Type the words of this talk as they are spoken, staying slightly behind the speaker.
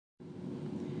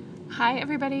Hi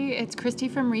everybody, it's Christy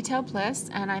from Retail Bliss,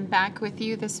 and I'm back with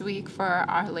you this week for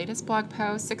our latest blog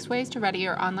post, 6 Ways to Ready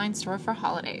Your Online Store for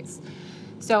Holidays.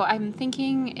 So I'm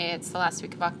thinking it's the last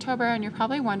week of October, and you're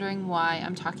probably wondering why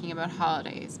I'm talking about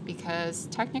holidays, because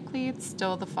technically it's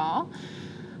still the fall.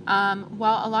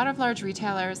 Well, a lot of large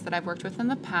retailers that I've worked with in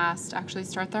the past actually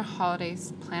start their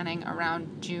holidays planning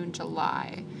around June,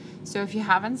 July. So if you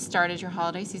haven't started your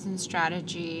holiday season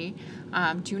strategy,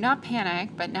 do not panic,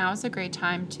 but now is a great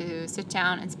time to sit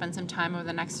down and spend some time over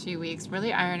the next few weeks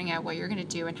really ironing out what you're going to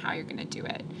do and how you're going to do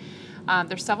it.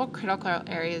 There's several critical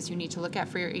areas you need to look at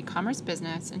for your e-commerce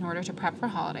business in order to prep for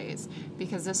holidays,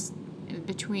 because this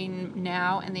between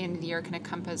now and the end of the year can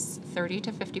encompass 30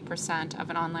 to 50% of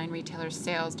an online retailer's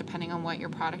sales depending on what your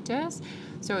product is.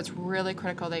 So it's really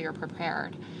critical that you're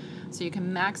prepared, so you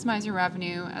can maximize your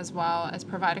revenue as well as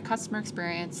provide a customer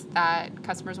experience that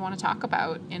customers want to talk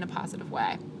about in a positive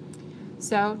way.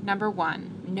 So number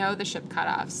one, know the ship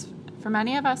cutoffs. For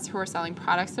many of us who are selling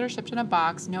products that are shipped in a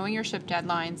box, knowing your ship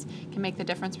deadlines can make the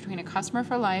difference between a customer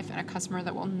for life and a customer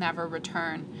that will never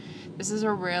return. This is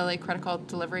a really critical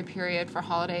delivery period for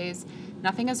holidays.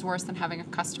 Nothing is worse than having a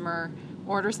customer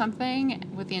order something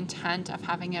with the intent of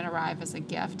having it arrive as a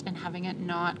gift and having it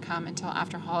not come until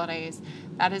after holidays.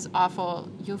 That is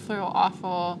awful. You'll feel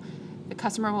awful. The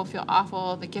customer will feel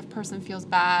awful. The gift person feels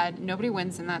bad. Nobody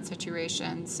wins in that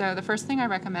situation. So the first thing I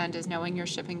recommend is knowing your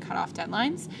shipping cutoff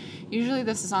deadlines. Usually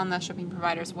this is on the shipping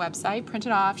provider's website. Print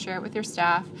it off, share it with your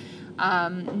staff.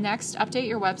 Next, update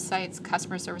your website's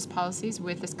customer service policies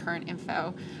with this current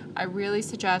info. I really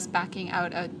suggest backing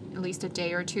out at least a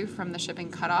day or two from the shipping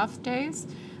cutoff days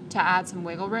to add some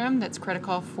wiggle room. That's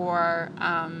critical for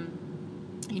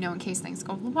in case things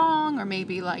go wrong, or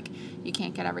maybe like you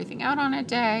can't get everything out on a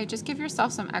day. Just give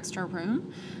yourself some extra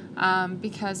room,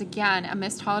 because again, a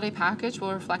missed holiday package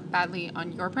will reflect badly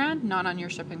on your brand, not on your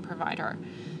shipping provider.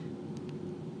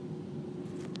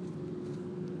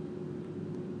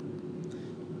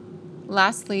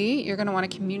 Lastly, you're going to want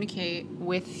to communicate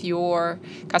with your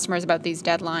customers about these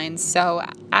deadlines. So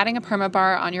adding a perma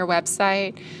bar on your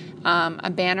website, a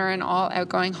banner in all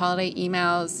outgoing holiday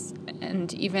emails,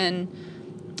 and even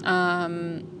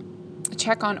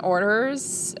check on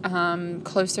orders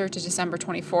closer to December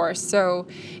 24th. So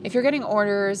if you're getting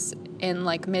orders in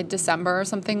like mid-December or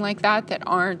something like that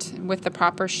aren't with the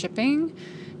proper shipping,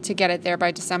 to get it there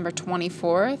by December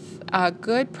 24th. A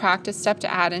good practice step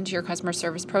to add into your customer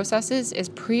service processes is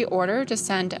pre-order to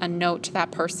send a note to that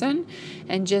person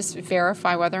and just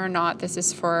verify whether or not this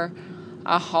is for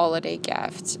a holiday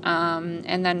gift,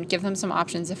 and then give them some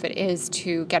options if it is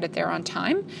to get it there on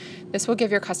time. This will give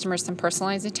your customers some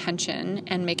personalized attention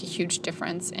and make a huge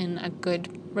difference in a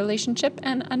good relationship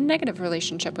and a negative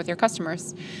relationship with your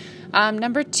customers.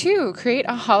 Number two, create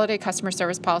a holiday customer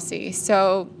service policy.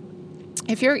 So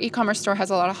if your e-commerce store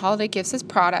has a lot of holiday gifts as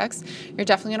products, you're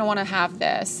definitely going to want to have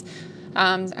this.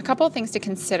 A couple of things to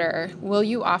consider. Will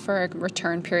you offer a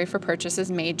return period for purchases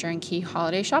made during key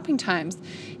holiday shopping times?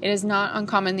 It is not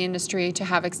uncommon in the industry to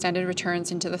have extended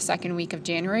returns into the second week of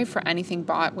January for anything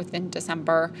bought within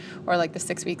December or like the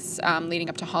 6 weeks leading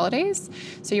up to holidays.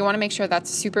 So you want to make sure that's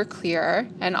super clear,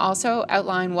 and also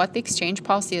outline what the exchange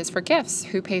policy is for gifts.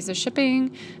 Who pays the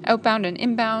shipping, outbound and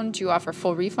inbound? Do you offer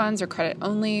full refunds or credit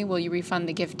only? Will you refund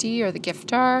the giftee or the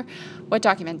gifter? What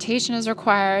documentation is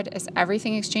required? Is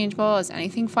everything exchangeable? Is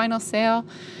anything final sale?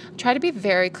 Try to be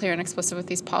very clear and explicit with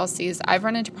these policies. I've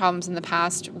run into problems in the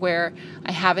past where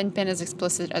I haven't been as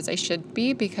explicit as I should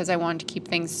be because I wanted to keep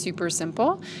things super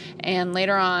simple, and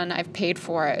later on I've paid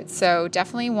for it. So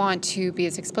definitely want to be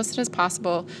as explicit as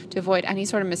possible to avoid any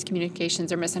sort of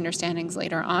miscommunications or misunderstandings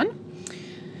later on.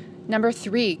 Number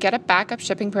three, get a backup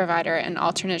shipping provider and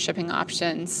alternate shipping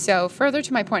options. So further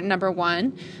to my point number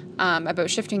one, about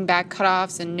shifting back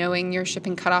cutoffs and knowing your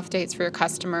shipping cutoff dates for your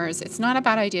customers, it's not a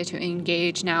bad idea to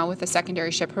engage now with a secondary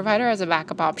ship provider as a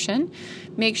backup option.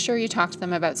 Make sure you talk to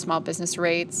them about small business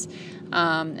rates,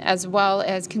 as well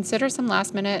as consider some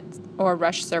last minute or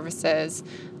rush services.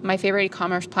 My favorite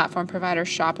e-commerce platform provider,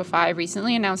 Shopify,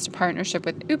 recently announced a partnership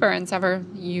with Uber and several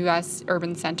U.S.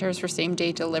 urban centers for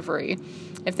same-day delivery.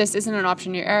 If this isn't an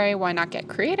option in your area, why not get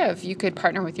creative? You could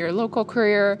partner with your local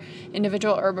courier,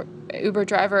 individual Uber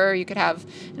driver. You could have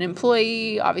an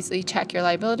employee, obviously check your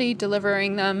liability,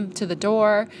 delivering them to the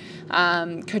door.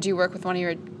 Could you work with one of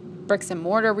your bricks and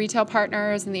mortar retail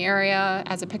partners in the area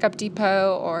as a pickup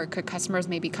depot, or could customers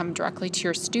maybe come directly to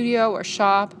your studio or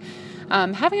shop?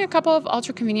 Having a couple of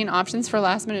ultra convenient options for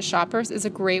last minute shoppers is a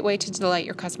great way to delight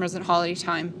your customers at holiday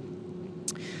time.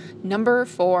 Number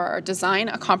 4, design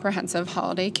a comprehensive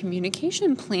holiday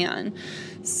communication plan.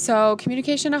 So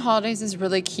communication at holidays is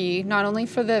really key, not only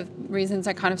for the reasons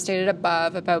I kind of stated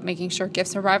above about making sure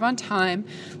gifts arrive on time,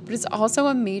 but it's also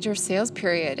a major sales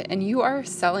period and you are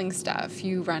selling stuff.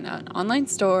 You run an online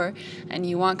store and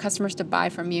you want customers to buy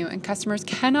from you, and customers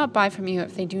cannot buy from you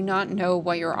if they do not know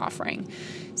what you're offering.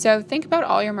 So think about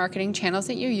all your marketing channels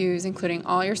that you use, including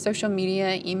all your social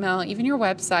media, email, even your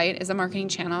website is a marketing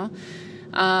channel.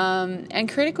 And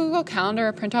create a Google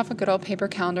Calendar, print off a good old paper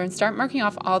calendar, and start marking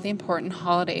off all the important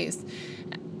holidays,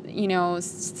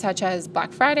 such as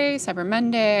Black Friday, Cyber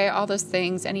Monday, all those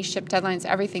things, any ship deadlines,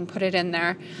 everything, put it in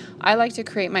there. I like to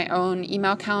create my own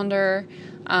email calendar,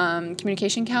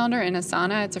 communication calendar in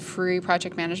Asana. It's a free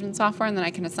project management software, and then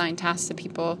I can assign tasks to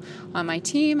people on my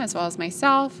team as well as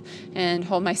myself and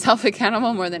hold myself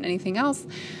accountable more than anything else.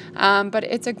 But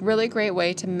it's a really great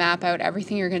way to map out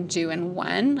everything you're going to do and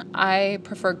when. I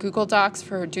prefer Google Docs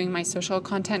for doing my social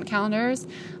content calendars.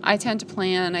 I tend to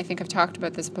plan, I think I've talked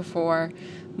about this before,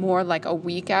 more like a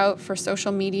week out for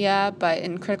social media, but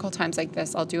in critical times like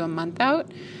this, I'll do a month out.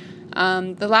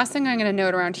 The last thing I'm going to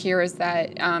note around here is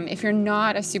that if you're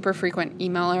not a super frequent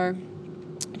emailer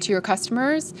to your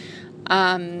customers,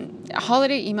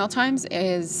 holiday email times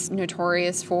is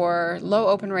notorious for low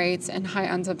open rates and high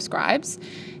unsubscribes.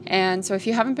 And so if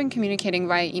you haven't been communicating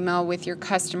via email with your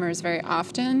customers very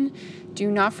often, do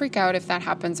not freak out if that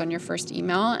happens on your first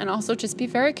email. And also just be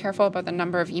very careful about the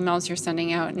number of emails you're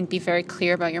sending out and be very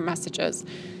clear about your messages.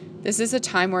 This is a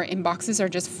time where inboxes are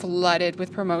just flooded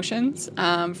with promotions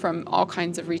from all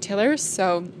kinds of retailers.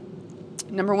 So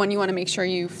number 1, you want to make sure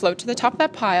you float to the top of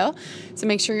that pile. So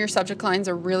make sure your subject lines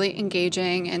are really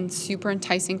engaging and super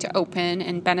enticing to open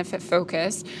and benefit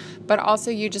focused. But also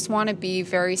you just want to be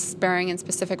very sparing and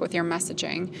specific with your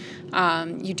messaging.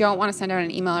 You don't want to send out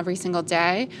an email every single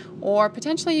day, or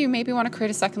potentially you maybe want to create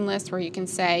a second list where you can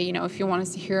say, if you want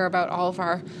us to hear about all of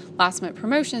our last minute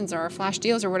promotions or our flash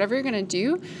deals or whatever you're going to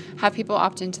do, have people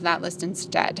opt into that list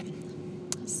instead.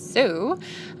 So,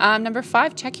 number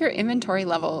 5, check your inventory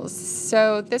levels.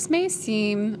 So this may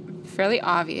seem fairly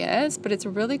obvious, but it's a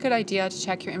really good idea to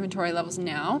check your inventory levels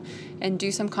now and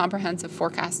do some comprehensive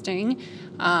forecasting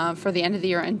for the end of the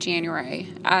year in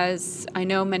January. As I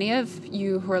know many of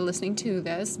you who are listening to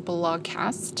this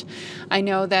blogcast, I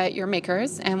know that you're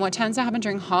makers, and what tends to happen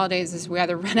during holidays is we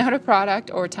either run out of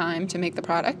product or time to make the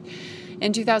product.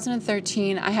 In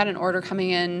 2013, I had an order coming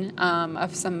in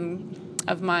of some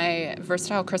of my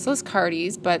versatile chrysalis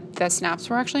cardies, but the snaps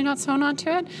were actually not sewn onto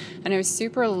it, and it was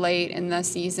super late in the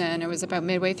season. It was about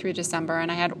midway through December,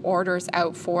 and I had orders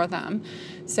out for them.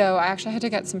 So I actually had to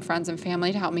get some friends and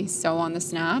family to help me sew on the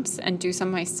snaps and do some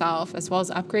myself, as well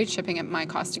as upgrade shipping at my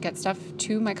cost to get stuff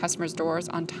to my customers' doors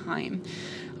on time.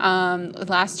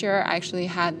 Last year, I actually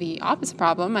had the opposite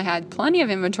problem. I had plenty of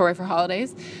inventory for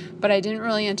holidays, but I didn't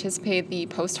really anticipate the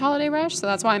post-holiday rush, so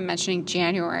that's why I'm mentioning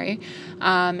January.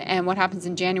 And what happens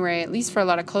in January, at least for a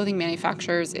lot of clothing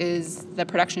manufacturers, is the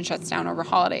production shuts down over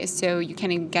holidays, so you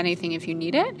can't even get anything if you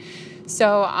need it.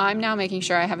 So I'm now making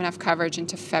sure I have enough coverage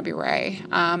into February.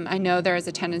 I know there is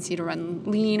a tendency to run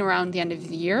lean around the end of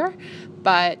the year,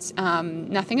 but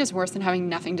nothing is worse than having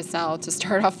nothing to sell to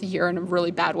start off the year in a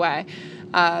really bad way.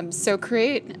 So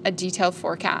create a detailed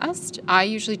forecast. I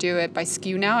usually do it by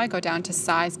SKU now. I go down to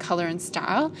size, color, and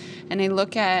style, and I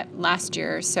look at last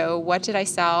year. So what did I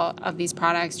sell of these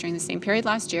products during the same period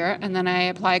last year? And then I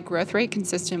apply a growth rate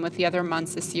consistent with the other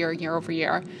months this year, year over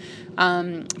year.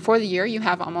 For the year, you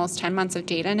have almost 10 months of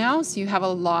data now, so you have a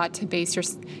lot to base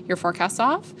your forecasts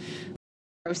off.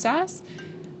 Process,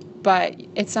 but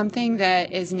it's something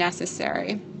that is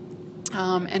necessary.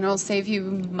 And it'll save you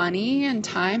money and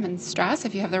time and stress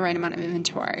if you have the right amount of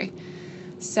inventory.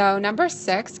 So number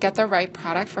 6, get the right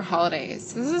product for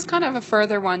holidays. This is kind of a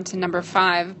further one to number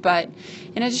 5, but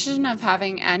in addition of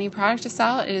having any product to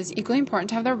sell, it is equally important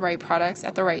to have the right products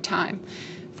at the right time.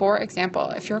 For example,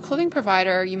 if you're a clothing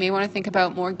provider, you may want to think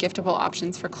about more giftable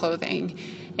options for clothing.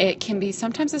 It can be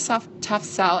sometimes a tough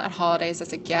sell at holidays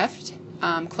as a gift.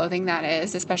 Clothing that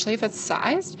is, especially if it's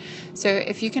sized. So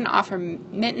if you can offer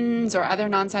mittens or other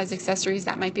non-sized accessories,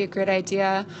 that might be a great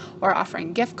idea, or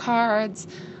offering gift cards.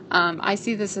 I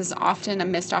see this as often a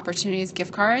missed opportunity as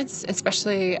gift cards,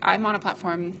 especially I'm on a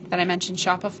platform that I mentioned,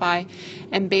 Shopify,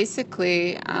 and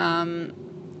basically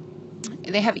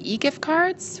they have e-gift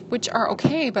cards, which are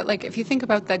okay, but like if you think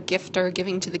about the gifter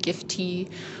giving to the giftee,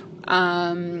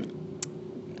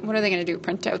 what are they going to do?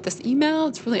 Print out this email?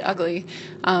 It's really ugly.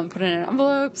 Put it in an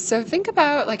envelope. So think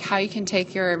about like how you can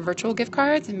take your virtual gift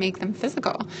cards and make them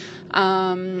physical.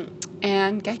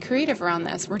 and get creative around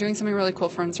this. We're doing something really cool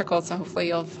for Encircled, so hopefully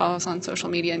you'll follow us on social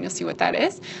media and you'll see what that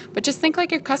is. But just think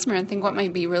like your customer and think what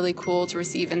might be really cool to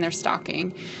receive in their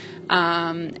stocking,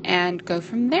 and go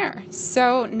from there.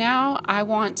 So now I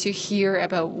want to hear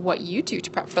about what you do to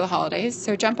prep for the holidays.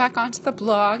 So jump back onto the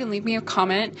blog and leave me a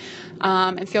comment,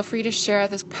 and feel free to share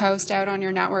this post out on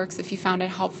your networks if you found it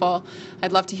helpful.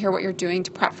 I'd love to hear what you're doing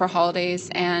to prep for holidays,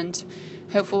 and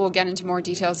hopefully we'll get into more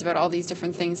details about all these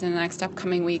different things in the next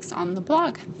upcoming weeks on the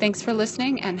blog. Thanks for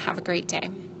listening and have a great day.